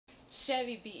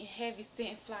Chevy beating heavy,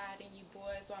 sitting flyer than you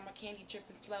boys, while my candy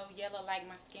dripping slow, yellow like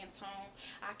my skin tone.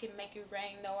 I can make it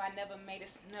rain, no, I never made it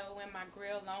snow, and my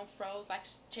grill on froze like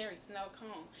cherry snow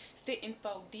cone. Sitting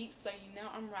 4 deep, so you know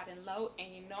I'm riding low,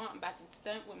 and you know I'm about to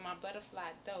stunt with my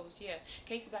butterfly doze. Yeah,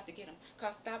 Casey about to get him.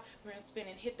 Cause stop, rim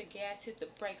spinning, hit the gas, hit the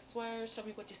brakes, swerve. Show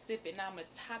me what you're sipping. I'm a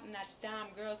top notch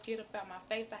dime. Girls, get up out my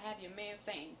face. I have your man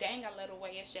saying, dang, I let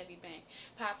away a Chevy bang.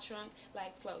 Pop trunk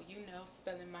like flow, you know,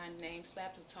 spelling my name.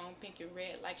 Slap the tone, pink and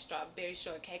red like strawberry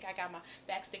shortcake. I got my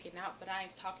back sticking out, but I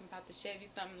ain't talking about the Chevy.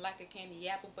 Something like a candy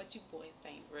apple, but you boys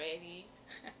ain't ready.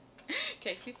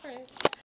 CaseyFrsh.